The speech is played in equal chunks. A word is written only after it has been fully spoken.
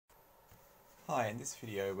Hi, in this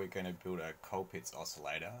video we're going to build a Colpitts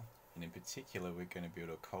oscillator, and in particular we're going to build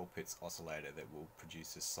a Colpitts oscillator that will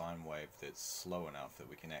produce a sine wave that's slow enough that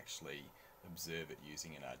we can actually observe it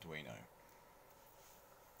using an Arduino.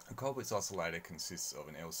 A Colpitts oscillator consists of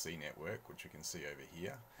an LC network, which we can see over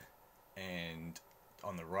here, and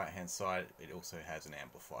on the right hand side it also has an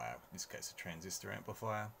amplifier, in this case a transistor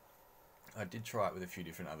amplifier. I did try it with a few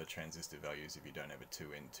different other transistor values. If you don't have a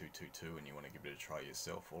 2N222 and you want to give it a try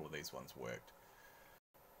yourself, all of these ones worked.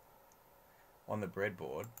 On the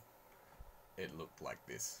breadboard, it looked like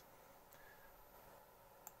this.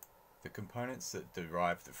 The components that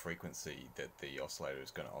derive the frequency that the oscillator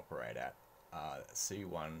is going to operate at are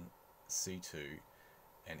C1, C2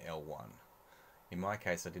 and L1. In my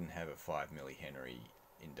case I didn't have a 5 millihenry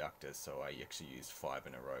inductor, so I actually used 5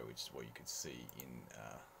 in a row, which is what you could see in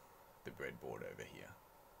the breadboard over here.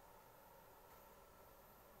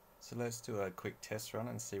 So let's do a quick test run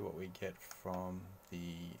and see what we get from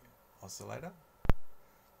the oscillator.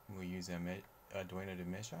 We'll use our Arduino to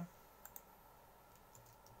measure.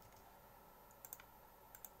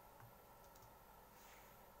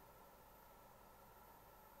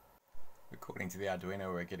 According to the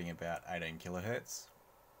Arduino, we're getting about 18 kilohertz.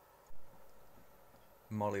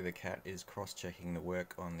 Molly the cat is cross-checking the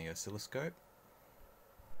work on the oscilloscope.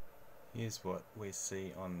 Here's what we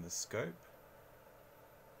see on the scope.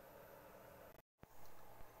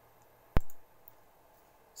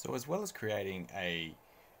 So as well as creating a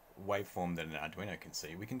waveform that an Arduino can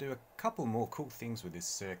see, we can do a couple more cool things with this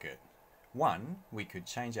circuit. One, we could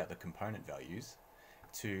change out the component values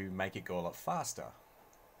to make it go a lot faster.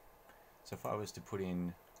 So if I was to put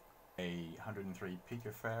in a 103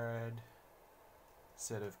 picofarad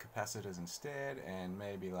set of capacitors instead, and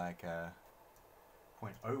maybe like a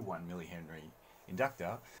 0.01 millihenry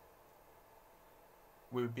inductor,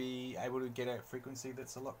 we would be able to get a frequency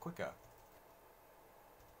that's a lot quicker.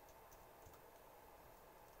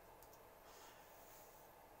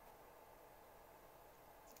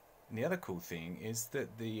 And the other cool thing is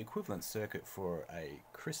that the equivalent circuit for a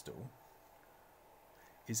crystal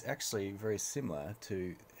is actually very similar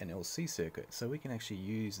to an LC circuit, so we can actually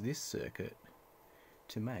use this circuit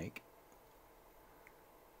to make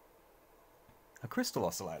a crystal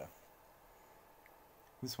oscillator.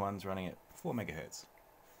 This one's running at 4 megahertz.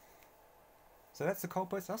 So that's the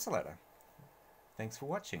Colpitts oscillator. Thanks for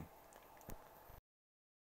watching.